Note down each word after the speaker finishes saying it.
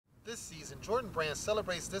This season, Jordan Brand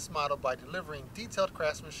celebrates this motto by delivering detailed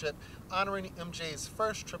craftsmanship, honoring MJ's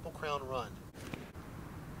first Triple Crown run.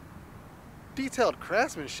 Detailed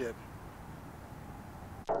craftsmanship?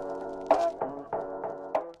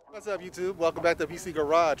 What's up, YouTube? Welcome back to PC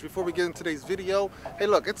Garage. Before we get into today's video, hey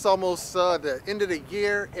look, it's almost the end of the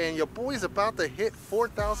year and your boy's about to hit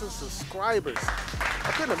 4,000 subscribers.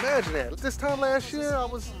 I couldn't imagine that. This time last year, I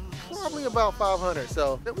was probably about 500,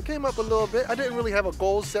 so we came up a little bit. I didn't really have a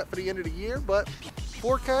goal set for the end of the year, but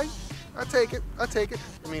 4K, I take it.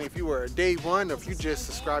 I mean, if you were a day one or if you just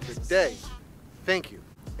subscribed today, thank you.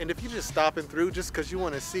 And if you're just stopping through just because you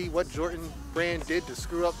want to see what Jordan Brand did to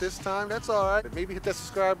screw up this time, that's all right. Maybe hit that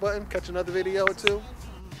subscribe button, catch another video or two.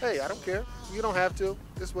 Hey, I don't care. You don't have to.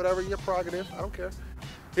 Just whatever your prerogative. I don't care.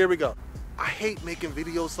 Here we go. I hate making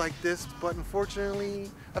videos like this, but unfortunately,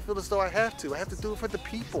 I feel as though I have to. I have to do it for the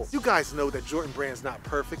people. You guys know that Jordan Brand's not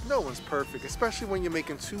perfect. No one's perfect, especially when you're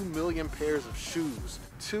making 2 million pairs of shoes.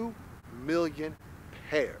 2 million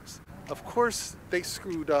pairs. Of course, they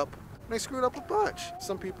screwed up. They screwed up a bunch.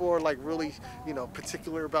 Some people are like really,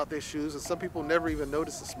 particular about their shoes, and some people never even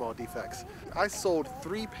notice the small defects. I sold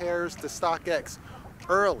 3 pairs to Stockx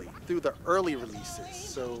early, through the early releases.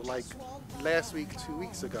 So like last week, 2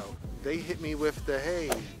 weeks ago, they hit me with the, hey,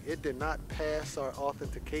 it did not pass our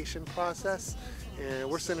authentication process, and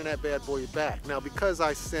we're sending that bad boy back. Now, because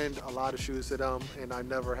I send a lot of shoes to them and I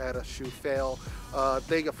never had a shoe fail,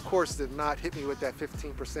 they of course did not hit me with that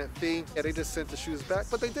 15% fee. Yeah, they just sent the shoes back,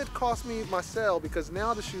 but they did cost me my sale because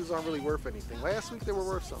now the shoes aren't really worth anything. Last week they were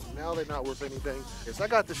worth something, now they're not worth anything. So I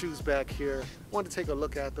got the shoes back here. Wanted to take a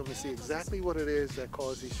look at them and see exactly what it is that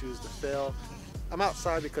caused these shoes to fail. I'm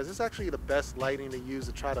outside because it's actually the best lighting to use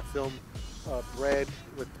to try to film Bred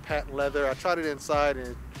with patent leather. I tried it inside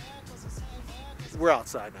and we're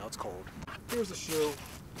outside now, it's cold. Here's a shoe.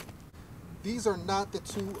 These are not the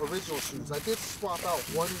 2 original shoes. I did swap out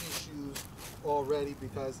one of these shoes already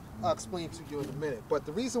because I'll explain to you in a minute. But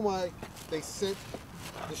the reason why they sent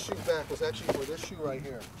the shoe back was actually for this shoe right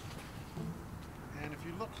here. And if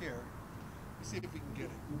you look here, let's see if we can get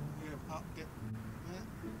it.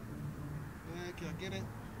 Can I get it?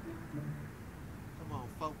 Come on,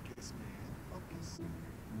 focus, man. Focus.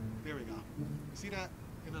 There we go. You see that?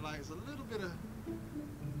 In the light, there's a little bit of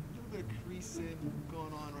creasing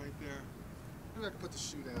going on right there. Maybe I can put the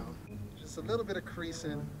shoe down. Just a little bit of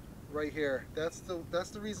creasing right here. That's the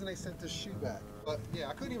reason they sent this shoe back. But yeah,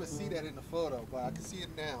 I couldn't even see that in the photo, but I can see it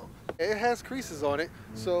now. It has creases on it,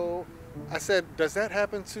 so I said, does that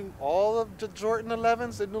happen to all of the Jordan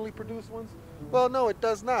 11s, the newly produced ones? Well, no, it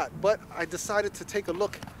does not. But I decided to take a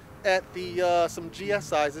look at the some GS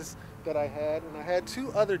sizes that I had, and I had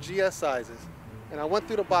 2 other GS sizes. And I went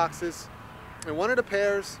through the boxes, and one of the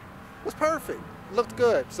pairs was perfect. Looked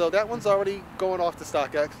good. So that one's already going off to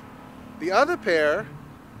Stockx. The other pair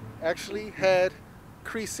actually had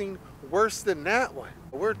creasing worse than that one.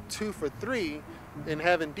 We're 2 for 3 in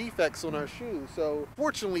having defects on our shoes. So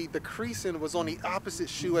fortunately, the creasing was on the opposite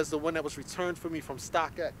shoe as the one that was returned for me from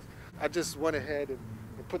Stockx. I just went ahead and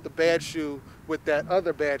put the bad shoe with that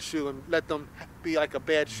other bad shoe and let them be like a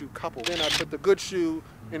bad shoe couple. Then I put the good shoe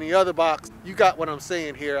in the other box. You got what I'm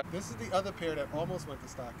saying here. This is the other pair that almost went to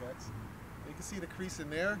Stockx. You can see the creasing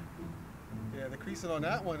there. Yeah, the creasing on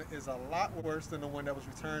that one is a lot worse than the one that was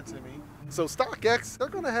returned to me. So Stockx, they're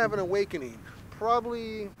gonna have an awakening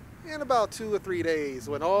probably in about 2 or 3 days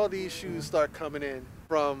when all these shoes start coming in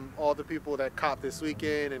from all the people that copped this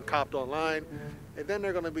weekend and copped online. And then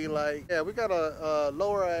they're gonna be like, yeah, we gotta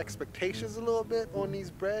lower our expectations a little bit on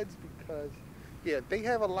these Breds because, yeah, they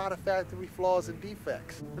have a lot of factory flaws and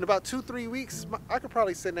defects. In about 2-3 weeks, I could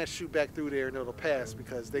probably send that shoe back through there and it'll pass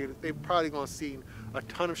because they're probably gonna see a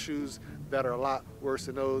ton of shoes that are a lot worse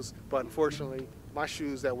than those. But unfortunately, my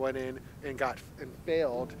shoes that went in and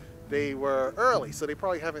failed, they were early, so they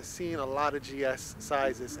probably haven't seen a lot of GS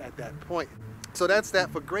sizes at that point. So that's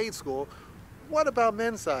that for grade school. What about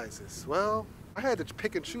men's sizes? Well, I had to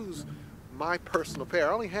pick and choose my personal pair.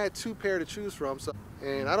 I only had 2 pair to choose from,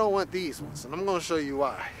 and I don't want these ones, and I'm gonna show you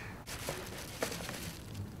why.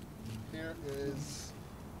 Here is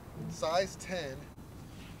size 10,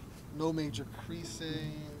 no major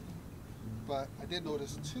creasing, but I did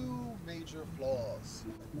notice 2 major flaws.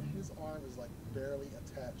 His arm is like barely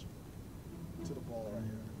attached to the ball right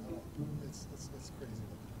here. It's crazy.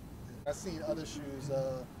 I've seen other shoes,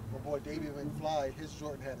 my boy David McFly, his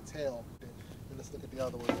Jordan had a tail. And let's look at the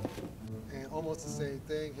other one. And almost the same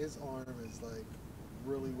thing, his arm is like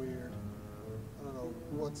really weird. I don't know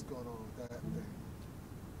what's going on with that thing.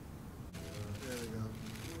 There we go.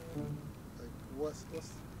 Like what's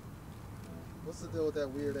the deal with that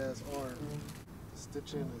weird ass arm?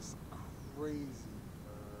 stitching is crazy.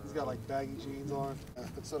 He's got like baggy jeans on.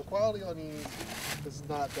 So the quality on these is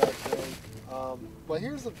not that great. But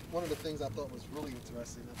here's one of the things I thought was really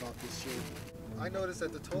interesting about this shoe. I noticed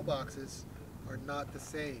that the toe boxes are not the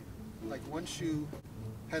same. Like one shoe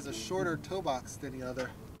has a shorter toe box than the other.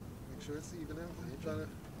 Make sure it's even. I ain't trying to,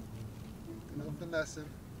 finessing.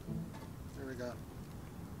 There we go.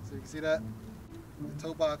 So you can see that? The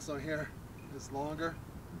toe box on here is longer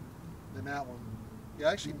than that one. Yeah,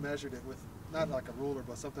 I actually measured it with not like a ruler,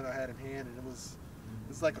 but something I had in hand, and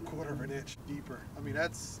it's like 1/4 of an inch deeper. I mean,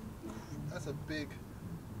 that's a big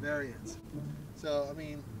variance. So I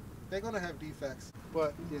mean, they're gonna have defects,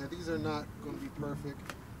 but yeah, these are not gonna be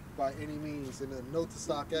perfect by any means. And a note to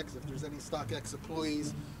Stockx, if there's any Stockx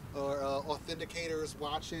employees or authenticators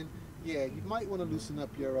watching, yeah, you might want to loosen up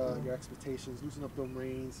your expectations, loosen up them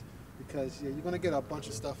reins, because yeah, you're gonna get a bunch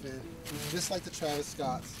of stuff in, just like the Travis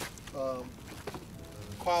Scotts.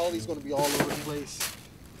 Quality is going to be all over the place.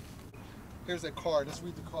 Here's that card. Let's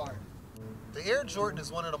read the card. The Air Jordan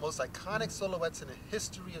is one of the most iconic silhouettes in the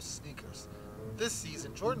history of sneakers. This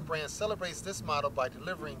season, Jordan Brand celebrates this model by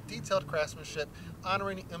delivering detailed craftsmanship,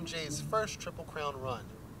 honoring MJ's first Triple Crown run.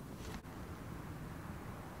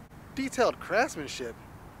 Detailed craftsmanship?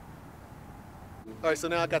 Alright, so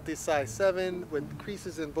now I got this size 7 with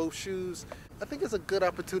creases in both shoes. I think it's a good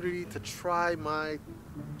opportunity to try my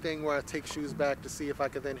thing where I take shoes back to see if I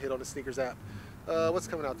could then hit on the sneakers app. What's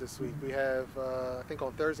coming out this week? We have, I think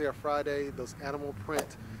on Thursday or Friday, those animal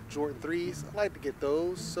print Jordan 3s. I'd like to get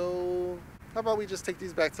those, so how about we just take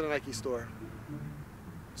these back to the Nike store?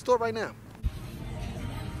 Store right now.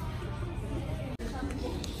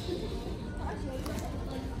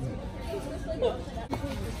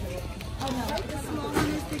 The small one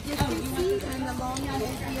is the different seat, and the long one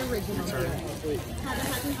is the original. Have a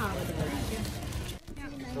happy holiday.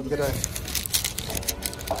 Have a good day.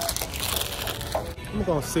 I'm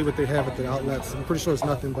going to see what they have at the outlets. I'm pretty sure it's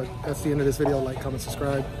nothing, but that's the end of this video. Like, comment,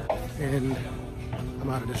 subscribe, and I'm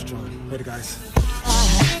out of this joint. Later, guys.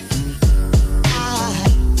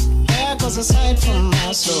 There goes a sight from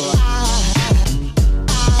my soul.